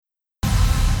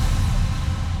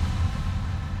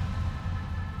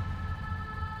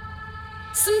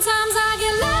Sometimes I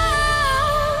get low,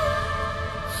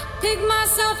 pick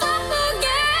myself up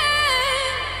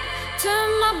again, turn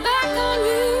my back on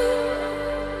you,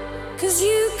 'cause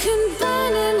you can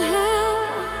burn in hell.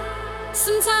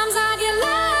 Sometimes I get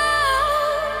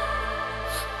low,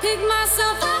 pick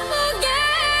myself up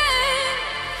again,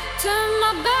 turn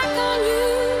my back on you,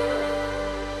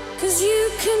 'cause you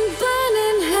can burn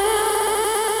in hell.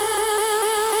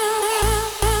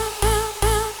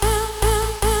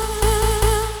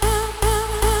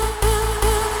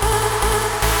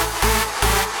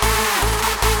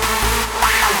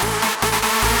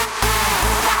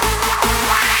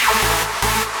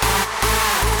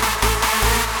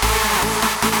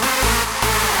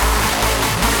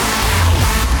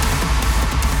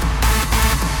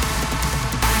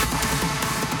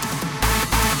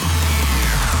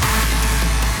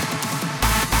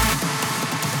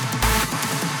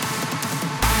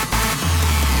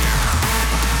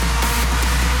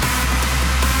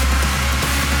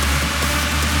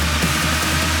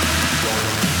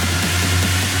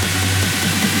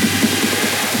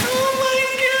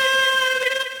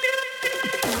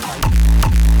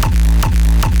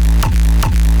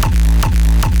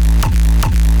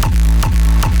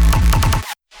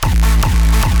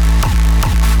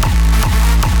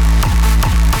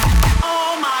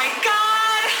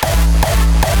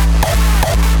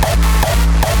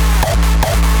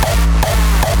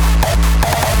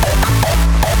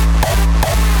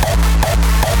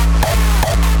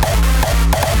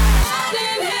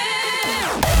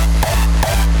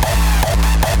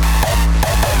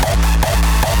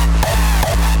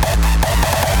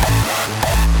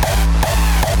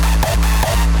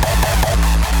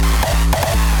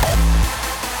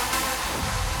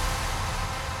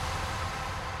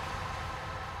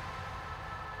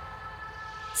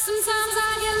 Sometimes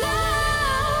I get low,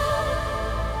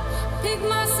 pick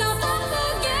myself up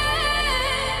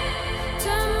again,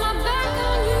 turn my back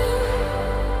on you,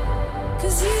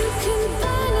 'cause you can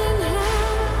burn in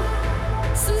hell.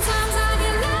 Sometimes I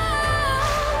get low,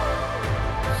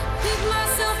 pick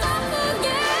myself up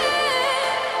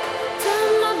again, turn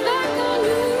my back on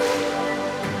you,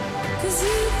 'cause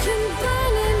you can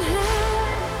burn in hell.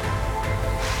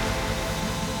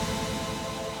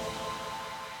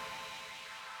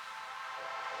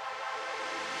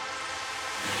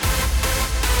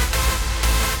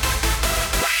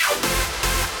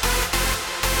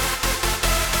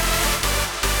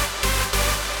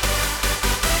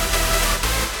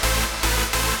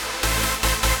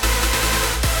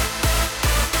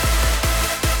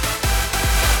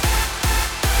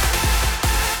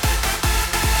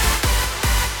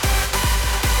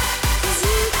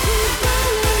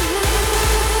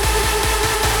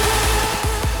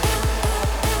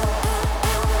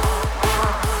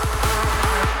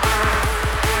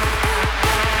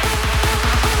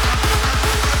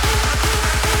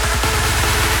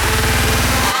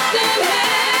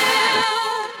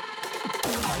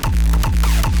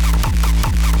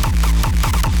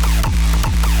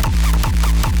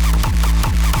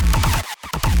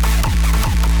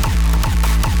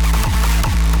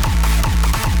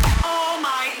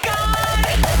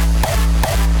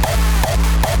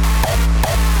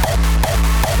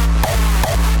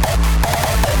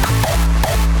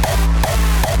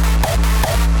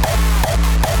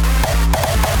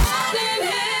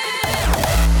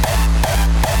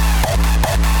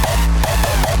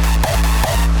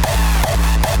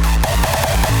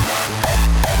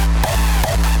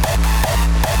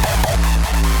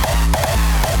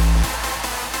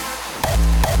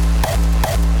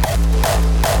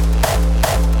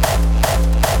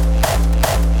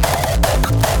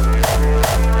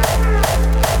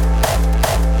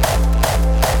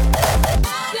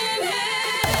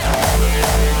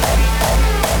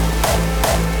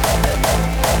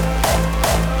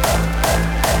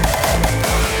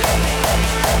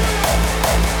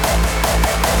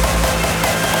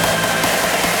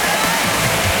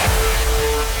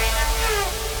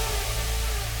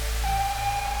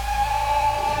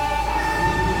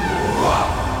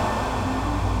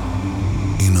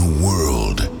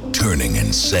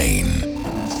 Insane.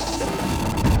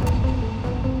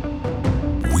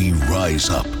 We rise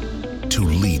up to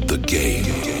lead the game.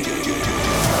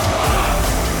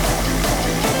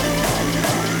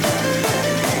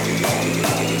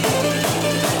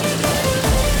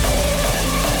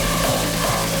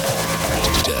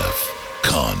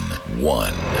 DEFCON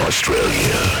 1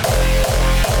 Australia.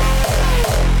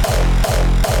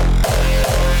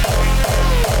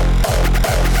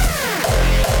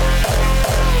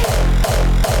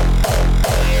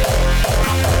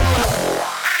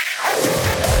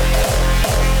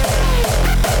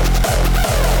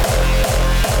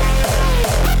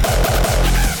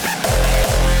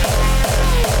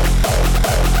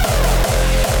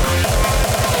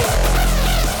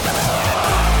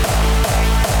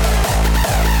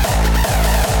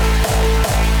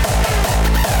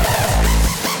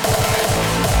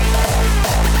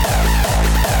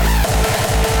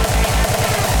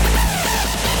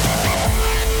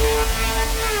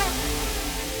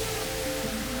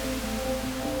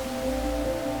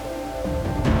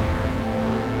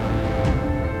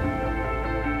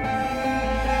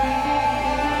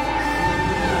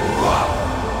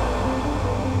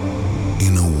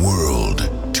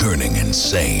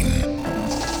 insane.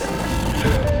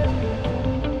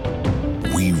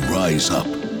 We rise up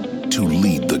to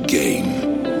lead the game.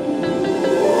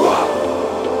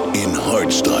 In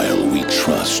hardstyle we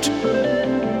trust,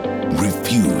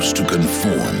 refuse to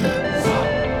conform.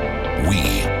 We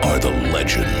are the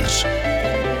legends,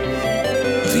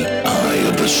 the eye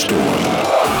of the storm.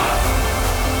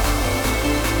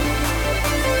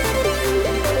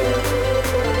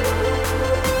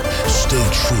 Stay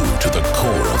true to the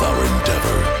core of our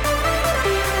endeavor.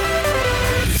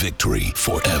 Victory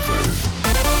forever.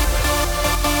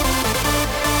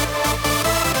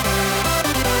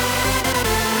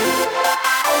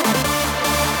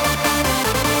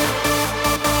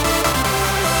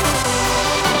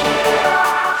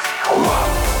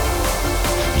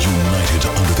 United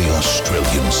under the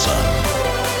Australian sun,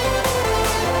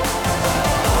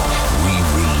 we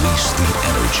release the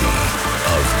energy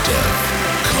of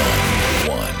DEFCON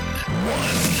 1.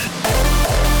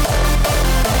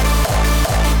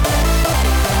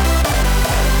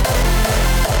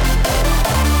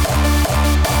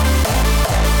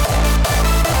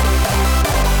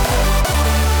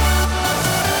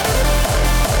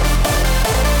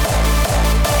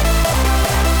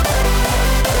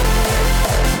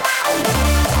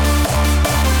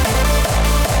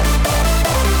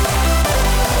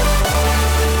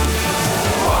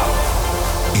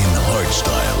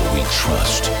 Style we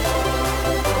trust,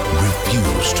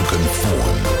 refuse to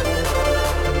conform.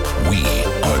 We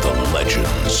are the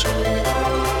legends, the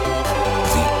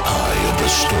eye of the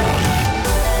storm.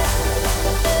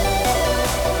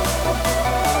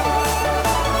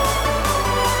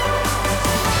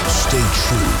 Stay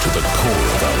true to the core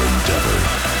of our endeavor.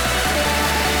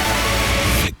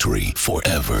 Victory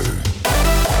forever.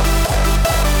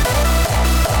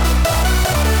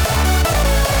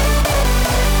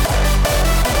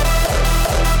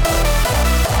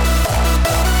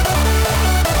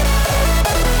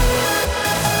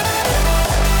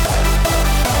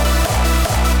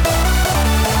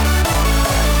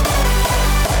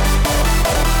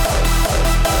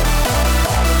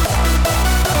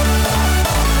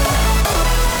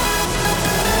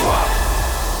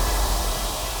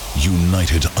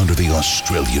 United under the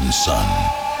Australian sun,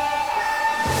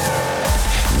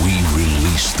 we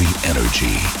release the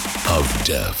energy of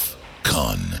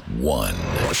DEFCON 1.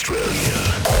 Australia.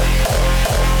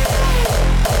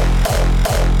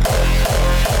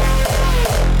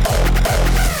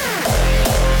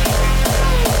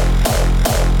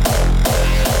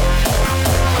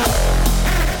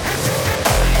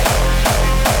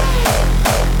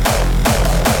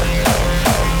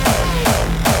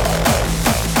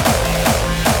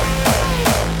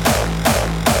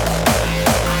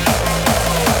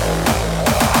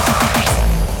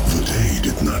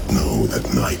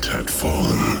 Night had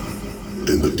fallen.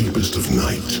 In the deepest of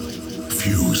night,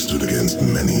 few stood against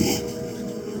many.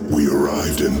 We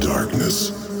arrived in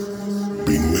darkness.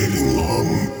 Been waiting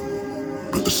long,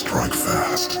 but the strike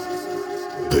fast.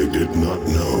 They did not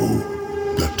know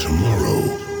that tomorrow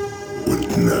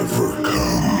would never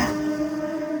come.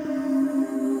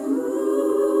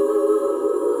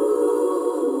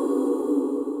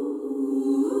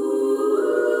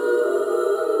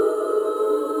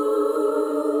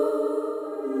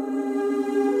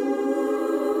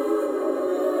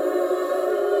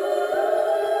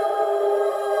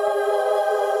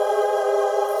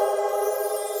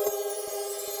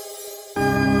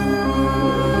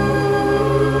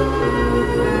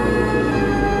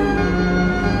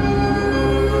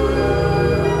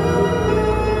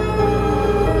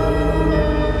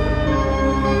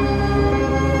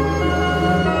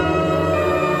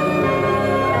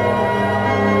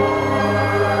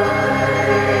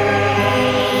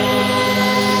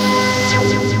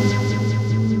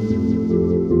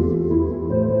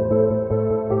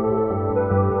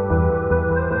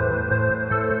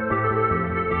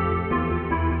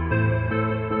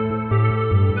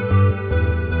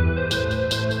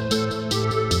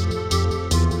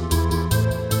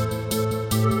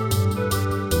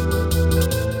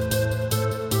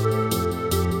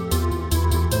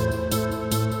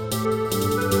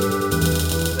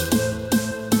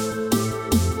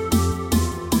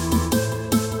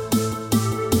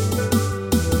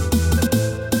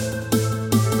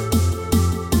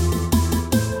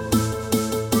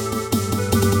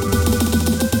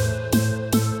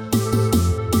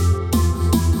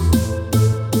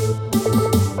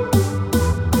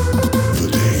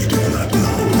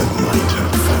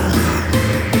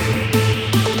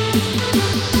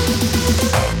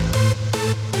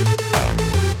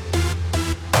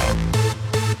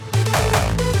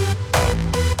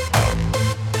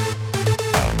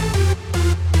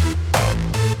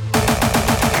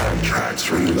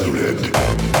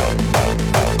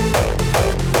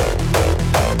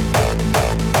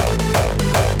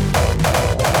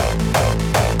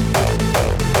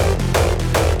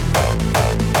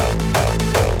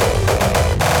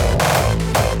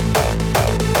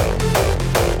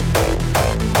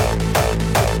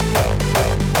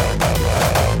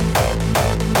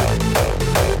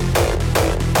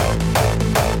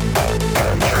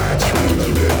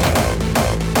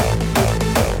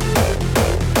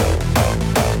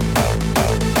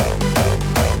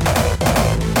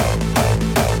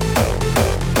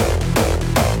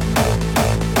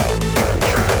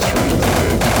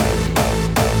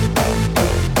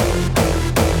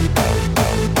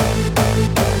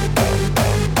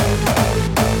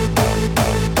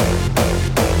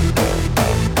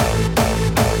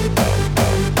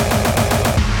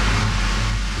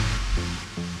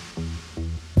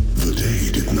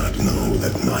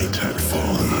 that night had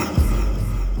fallen.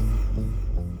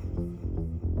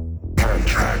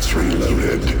 Contracts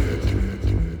reloaded.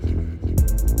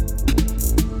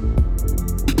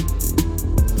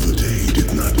 The day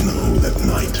did not know that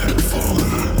night had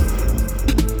fallen.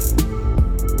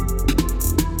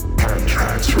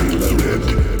 Contracts reloaded.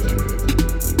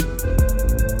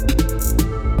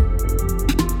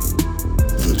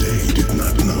 The day did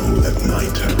not know that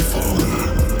night had fallen.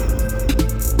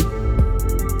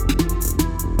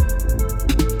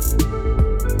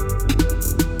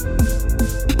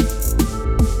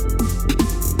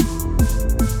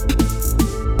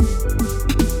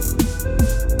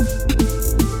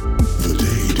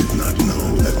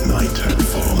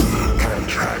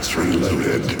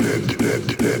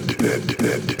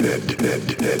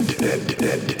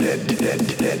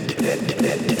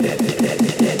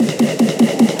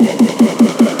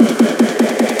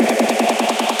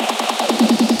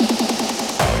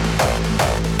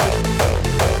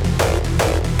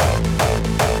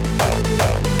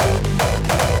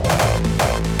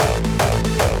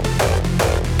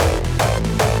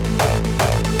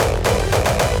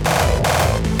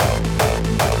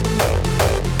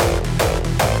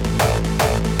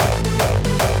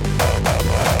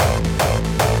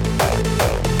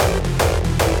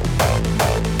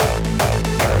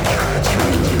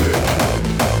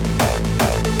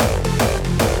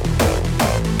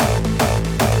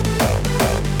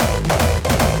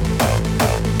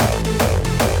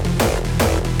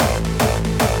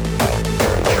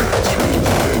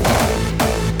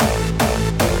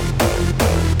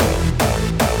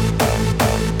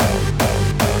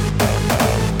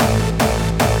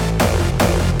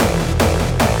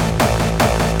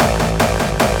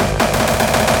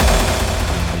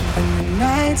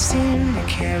 Seem to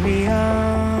carry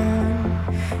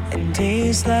on, and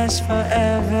days last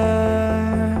forever.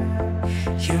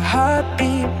 Your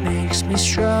heartbeat makes me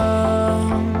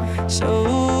strong,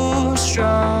 so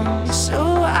strong.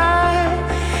 So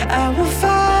I will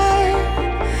find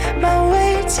my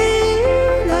way to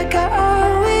you like I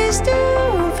always do.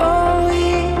 For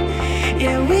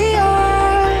we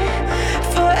are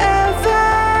forever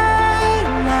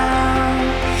now.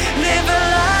 Live our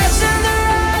lives on the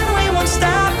run, we won't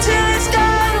stop till it's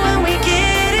done. When we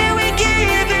get it, we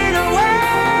give it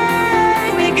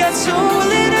away. We got so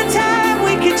little time,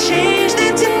 we can change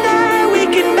it tonight. We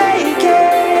can make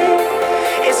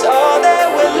it. It's all that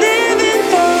we're living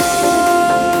for.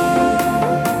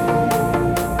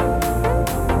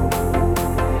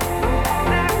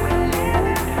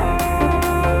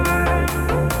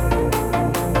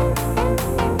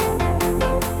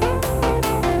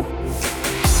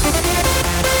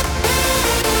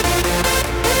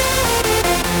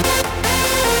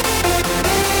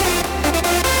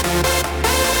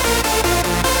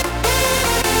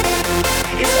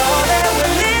 It's all that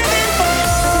we're living for.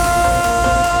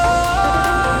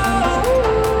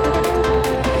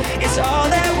 It's all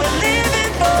that we're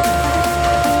living for.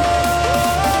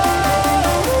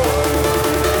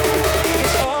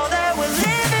 It's all that we're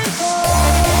living for.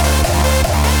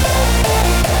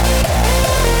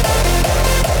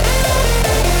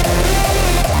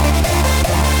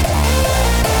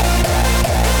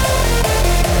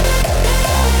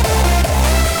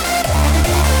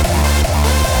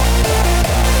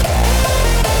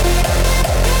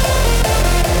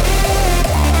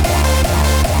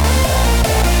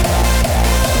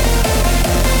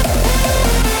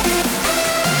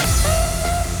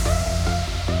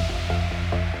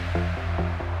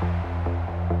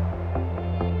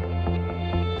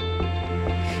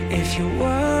 If your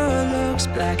world looks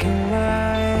black and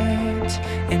white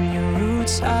and your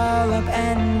roots all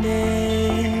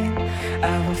upended, I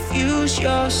will fuse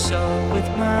your soul with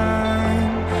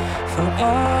mine for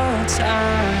all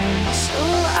time. So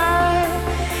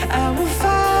I will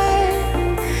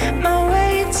find my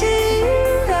way to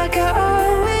you like I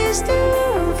always do.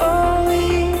 For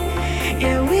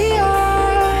we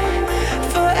are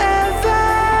forever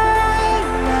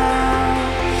now.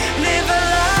 Live our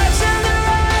lives on the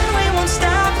run, we won't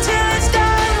stop till it's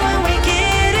done. When we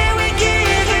get it, we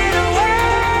give it away.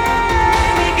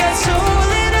 We got so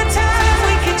little time,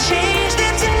 we can change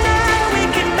it tonight. We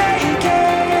can make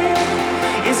it.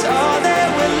 It's all that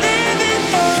we're living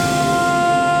for.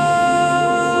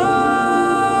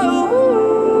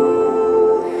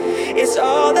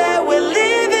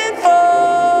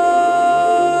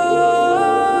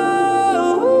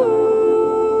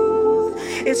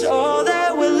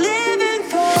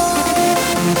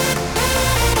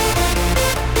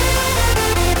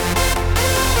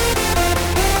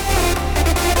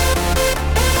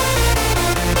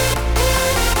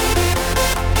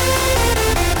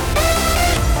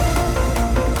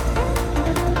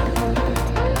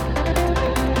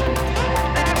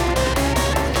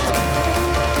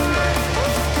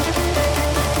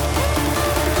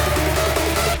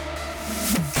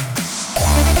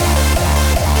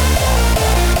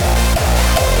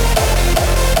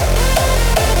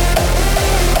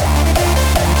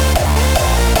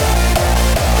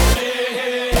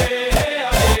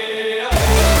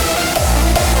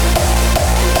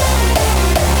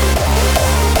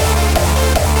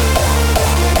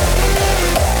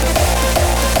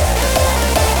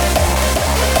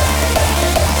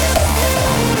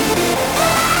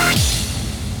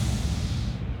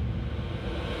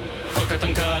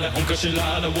 し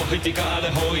られを引きかれ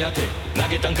ほやて投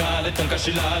げたんかれとんか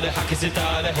しられ吐き捨て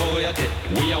たれほやて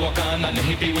We are わかんなね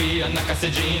日々 We are 泣かせ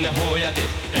じなほやて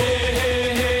Hey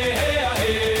hey hey hey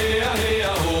hey hey hey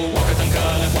ho わかたんか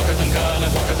れわかたんかれ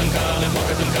わかたんかれわ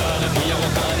かたんかれ We are わ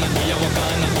かんな We are わか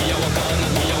んな We are わかんな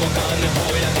We are わかんな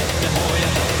ほやてほやてほや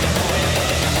て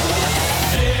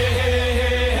Hey hey hey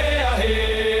hey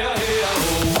hey hey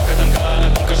ho わかたんかれ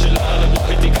とんかしられを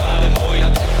引きかれほや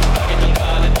て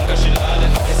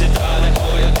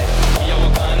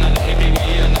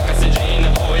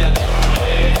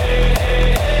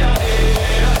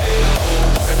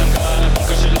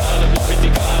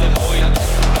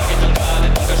投げたんかれと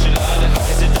んかしられ吐き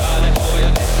捨てたれほ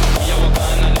やて We are わ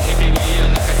かんなね日々 We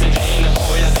are 泣かせじな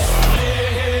ほやて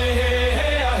Hey hey hey hey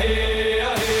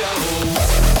hey hey ho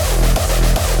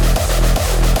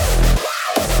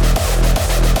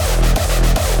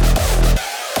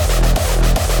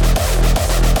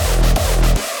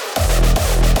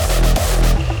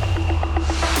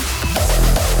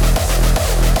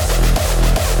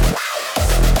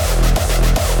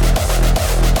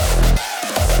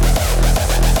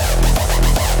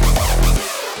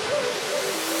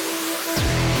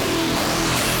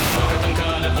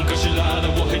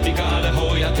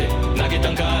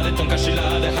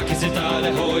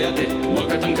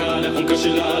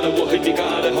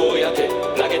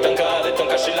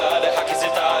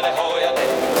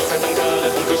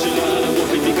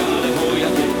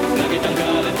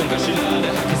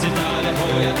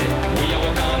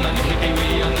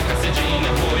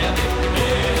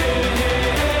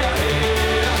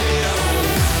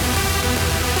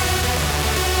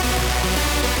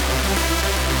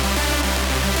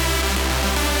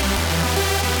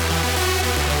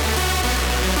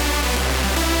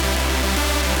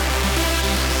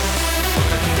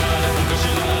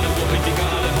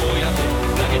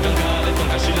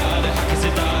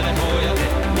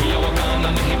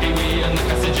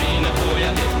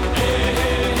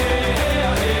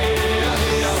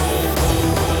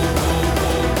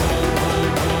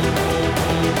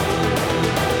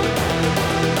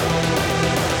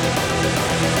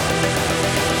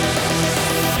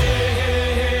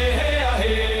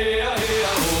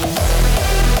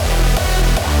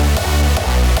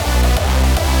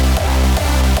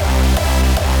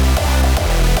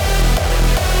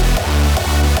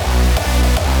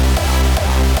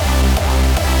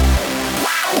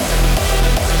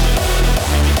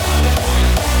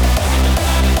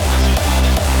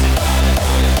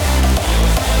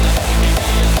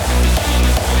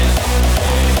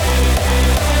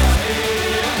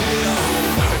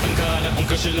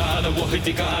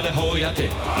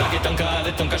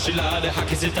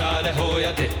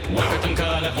わかた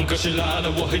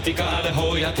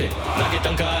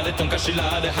ん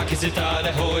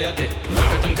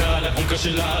かれとんか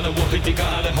しられを引き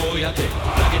かれほやて投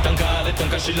げたんかれとん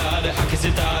かしられ吐き捨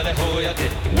てたれほやて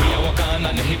We are わかん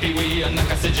なね日々 We are 泣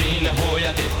かせじなほ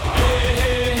やて Hey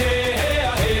hey hey hey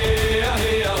hey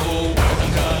hey ho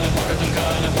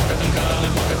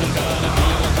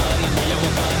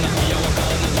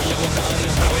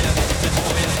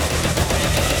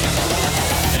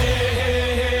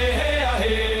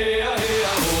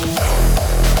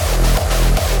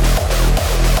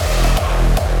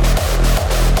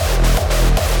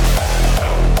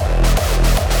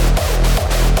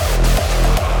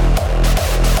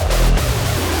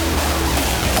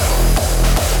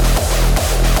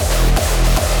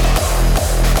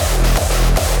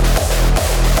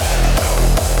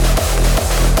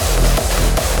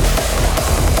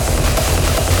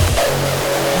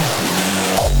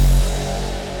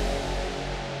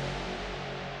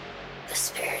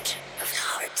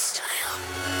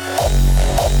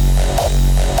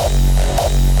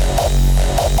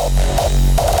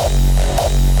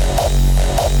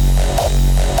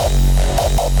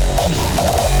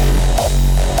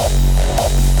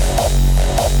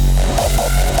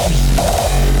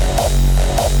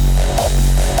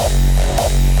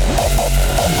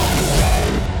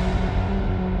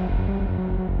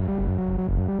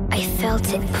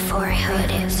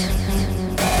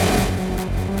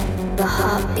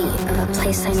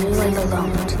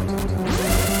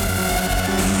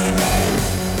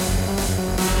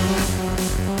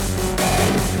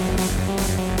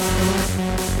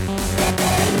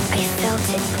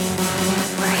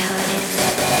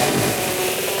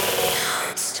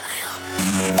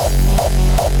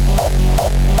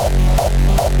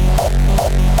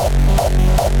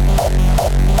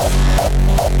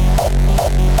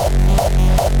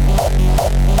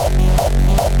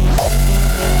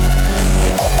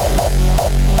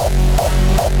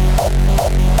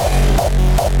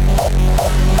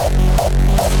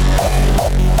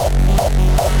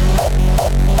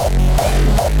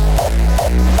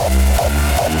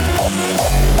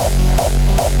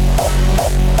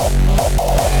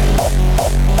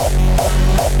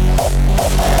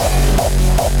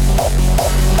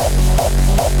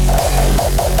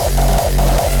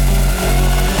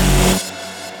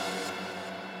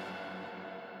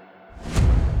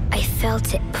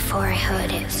felt it before I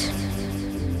heard it.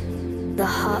 The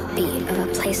heartbeat of a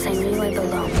place I knew I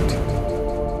belonged.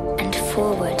 And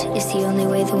forward is the only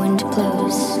way the wind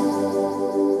blows.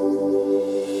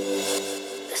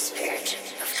 The spirit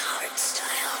of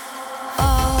hardstyle.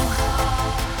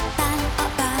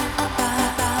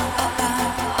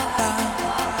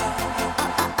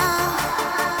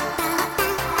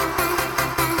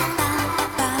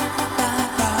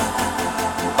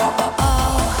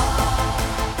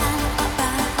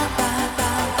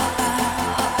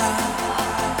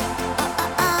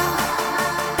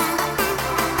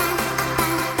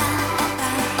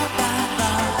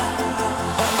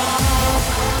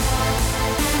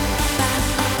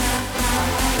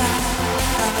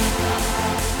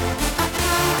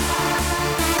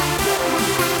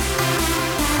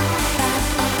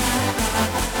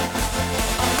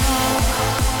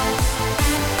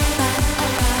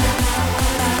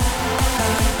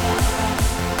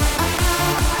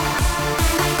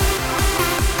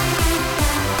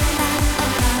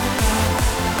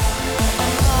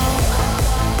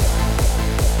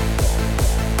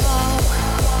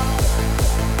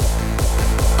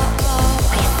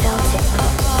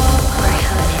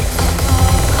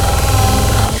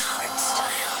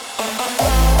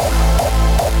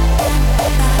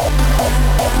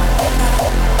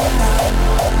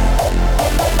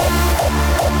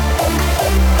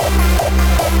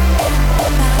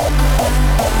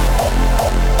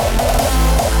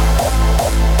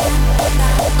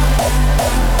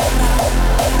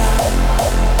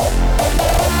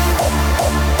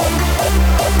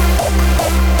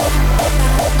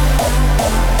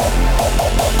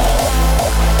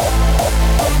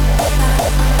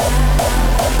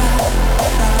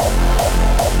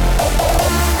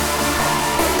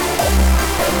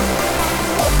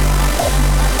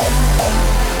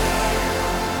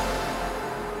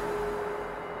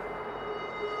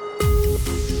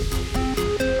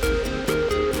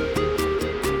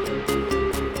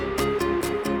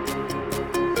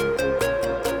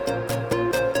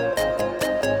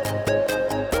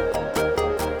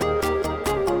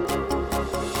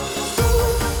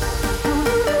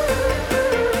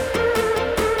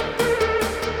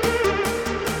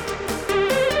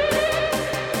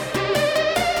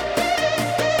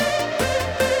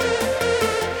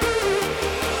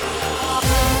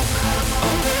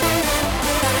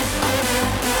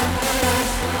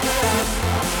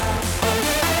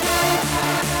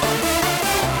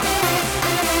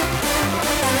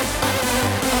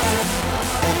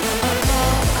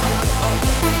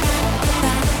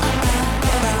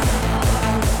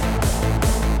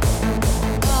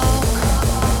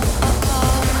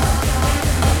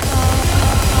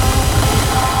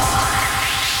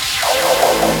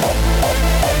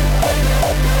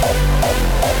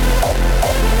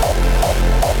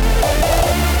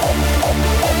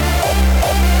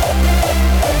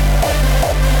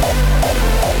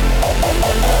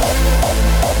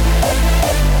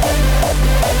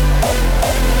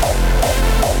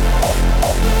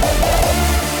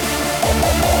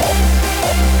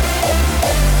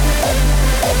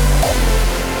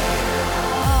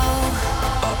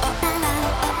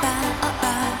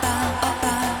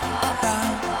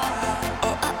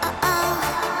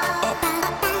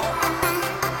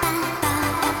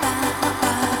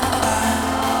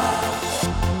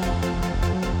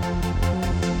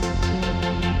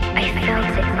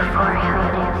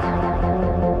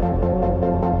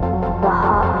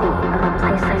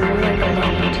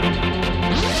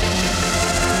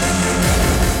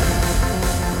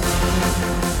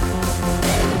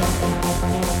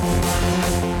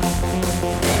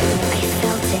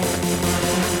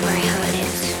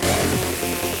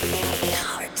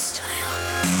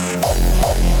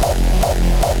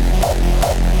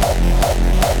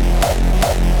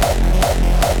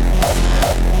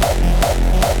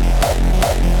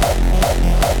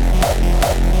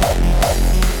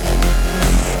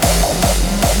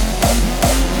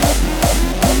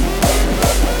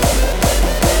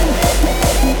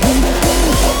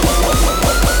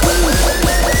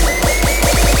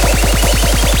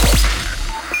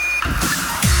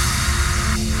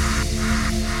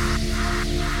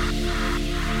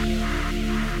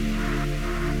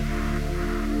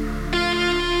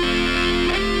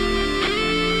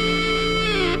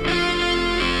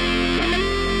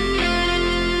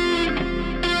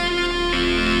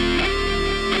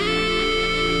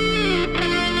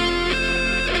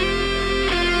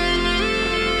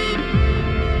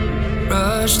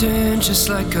 Rushed in just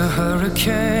like a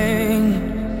hurricane.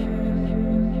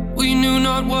 We knew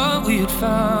not what we had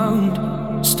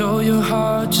found. Stole your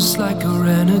heart just like a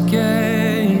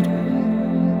renegade.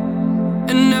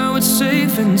 And now it's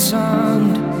safe and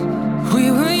sound.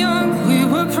 We were young, we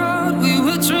were proud, we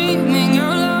were dreaming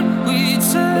out loud. We'd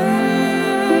say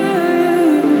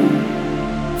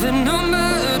that no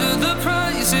matter the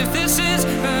price, if this is